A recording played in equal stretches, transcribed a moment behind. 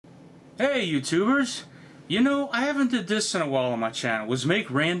Hey YouTubers! You know, I haven't did this in a while on my channel, was make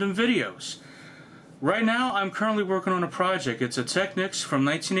random videos. Right now I'm currently working on a project. It's a Technics from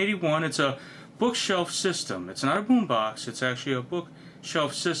 1981. It's a bookshelf system. It's not a boombox, it's actually a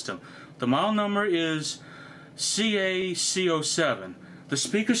bookshelf system. The model number is CAC07. The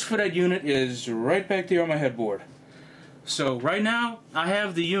speakers for that unit is right back there on my headboard. So right now I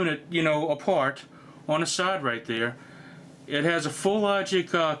have the unit, apart on the side right there. It has a full Logic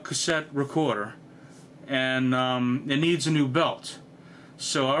cassette recorder, and it needs a new belt.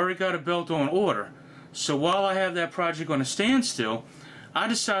 So I already got a belt on order. So while I have that project on a standstill, I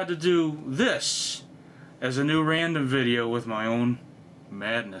decided to do this as a new random video with my own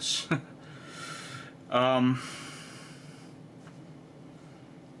madness.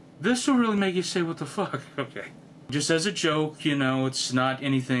 This will really make you say, what the fuck? Okay. Just as a joke, it's not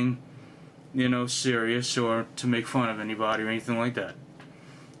anything serious or to make fun of anybody or anything like that.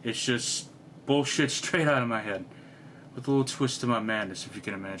 It's just bullshit straight out of my head with a little twist to my madness, if you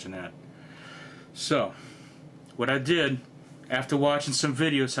can imagine that. So, what I did after watching some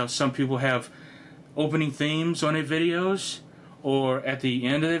videos, how some people have opening themes on their videos, or at the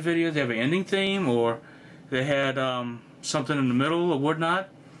end of their video they have an ending theme, or they had something in the middle or whatnot,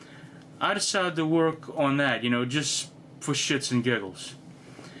 I decided to work on that, just for shits and giggles.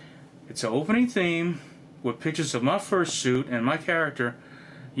 It's an opening theme with pictures of my fursuit and my character,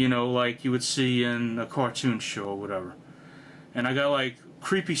 like you would see in a cartoon show or whatever. And I got like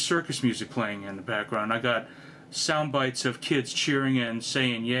creepy circus music playing in the background. I got sound bites of kids cheering and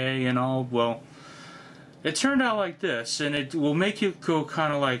saying yay and all. Well, it turned out like this, and it will make you go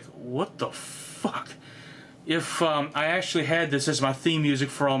kind of like, what the fuck? If I actually had this as my theme music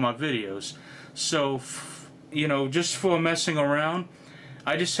for all my videos. So, just for messing around,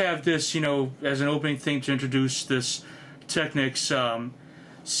 I just have this, as an opening theme to introduce this Technics C07.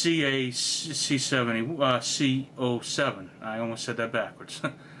 I almost said that backwards.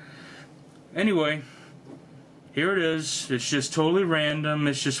 Anyway, here it is. It's just totally random.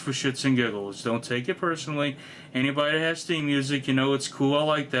 It's just for shits and giggles. Don't take it personally. Anybody that has theme music, it's cool. I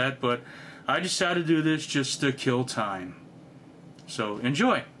like that, but I decided to do this just to kill time. So,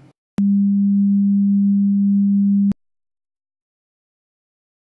 enjoy.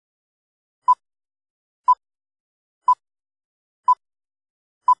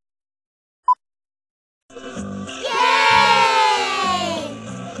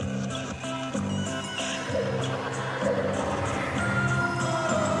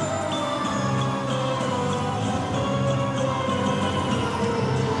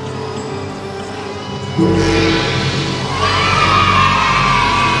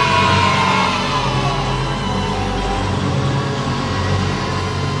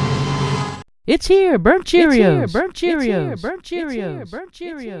 It's here, burnt Cheerios, burnt Cheerios, burnt Cheerios, burnt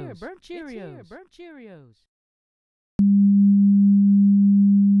Cheerios, burnt Cheerios, burnt Cheerios.